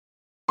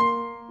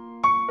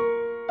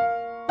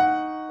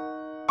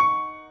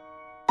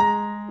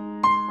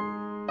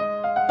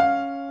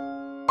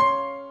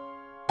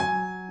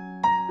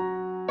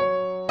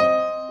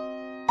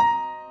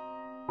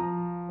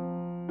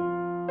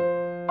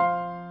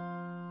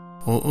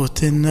רואות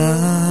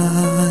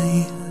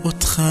עיני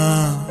אותך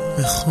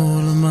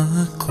בכל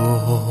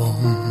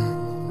מקום,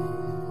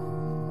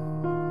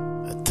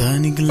 אתה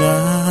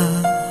נגלה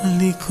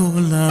לי כל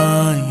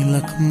לילה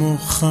כמו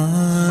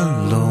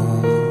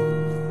חלום,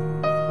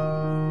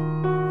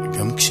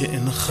 גם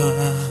כשאינך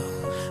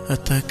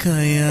אתה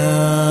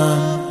קיים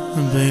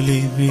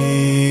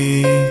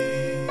בליבי,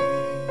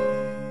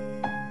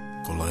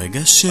 כל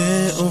רגע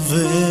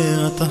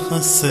שעובר אתה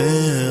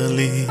חסר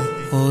לי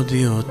עוד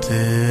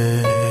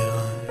יותר.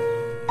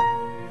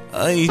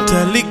 היית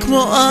לי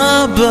כמו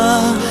אבא,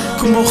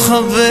 כמו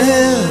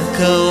חבר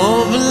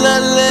קרוב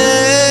ללב,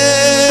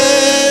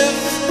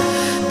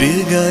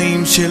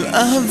 ברגעים של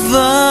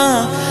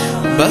אהבה,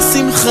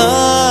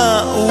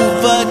 בשמחה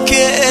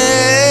ובכאב.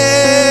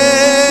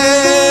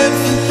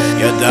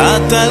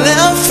 ידעת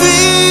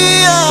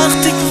להפיח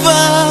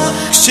תקווה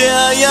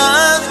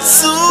כשהיה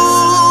עצוב,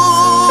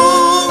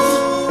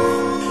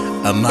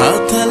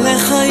 אמרת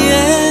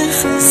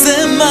לחייך,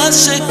 זה מה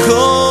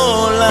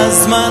שכל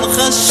הזמן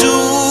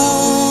חשוב.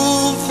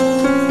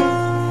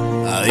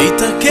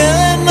 היית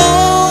קרן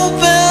אור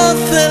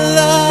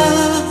באפלה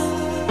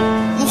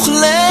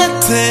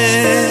מוחלטת,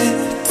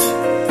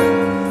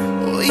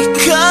 אוי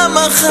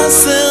כמה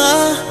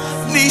חסרה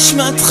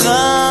נשמתך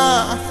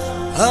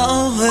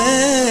האוהבת.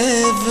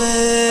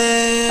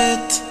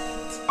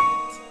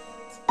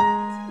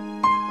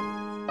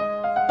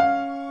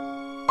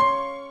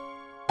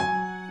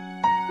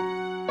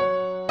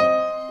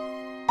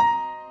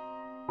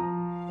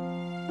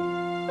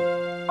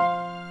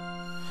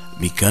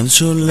 מכאן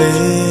שולח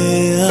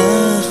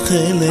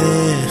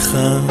אליך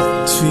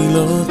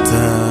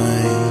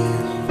תפילותיי,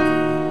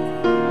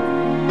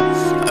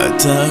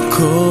 אתה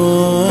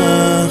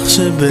הכוח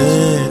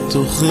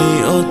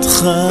שבתוכי עוד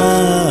חי,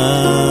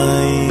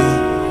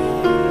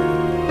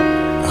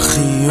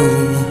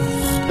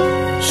 החיוך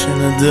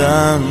של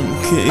אדם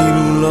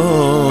כאילו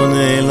לא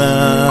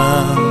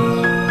נעלם,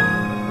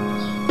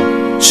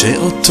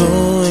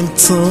 שאותו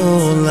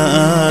אמצוא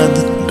לעד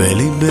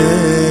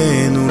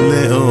בליבנו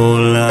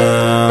לעולם.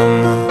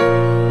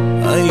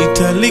 היית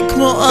לי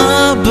כמו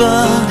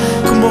אבא,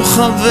 כמו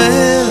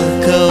חבר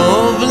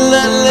קרוב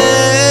ללב,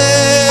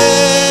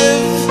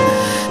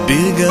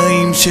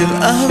 ברגעים של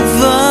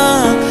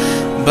אהבה,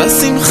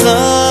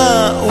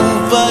 בשמחה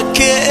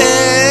ובכאב.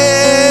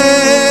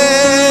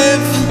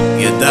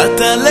 ידעת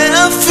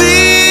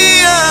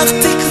להפיח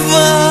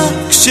תקווה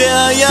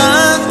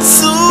כשהיה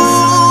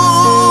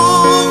עצוב,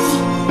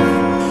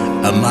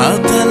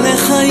 אמרת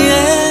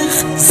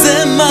לחייך,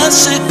 זה מה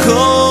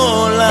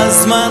שכל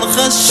הזמן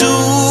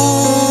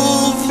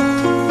חשוב.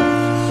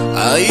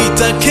 היית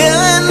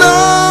קרן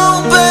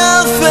אור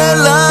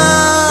באפלה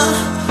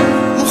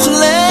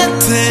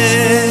מוחלטת,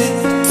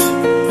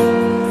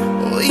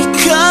 אוי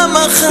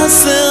כמה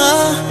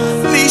חסרה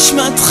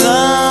נשמתך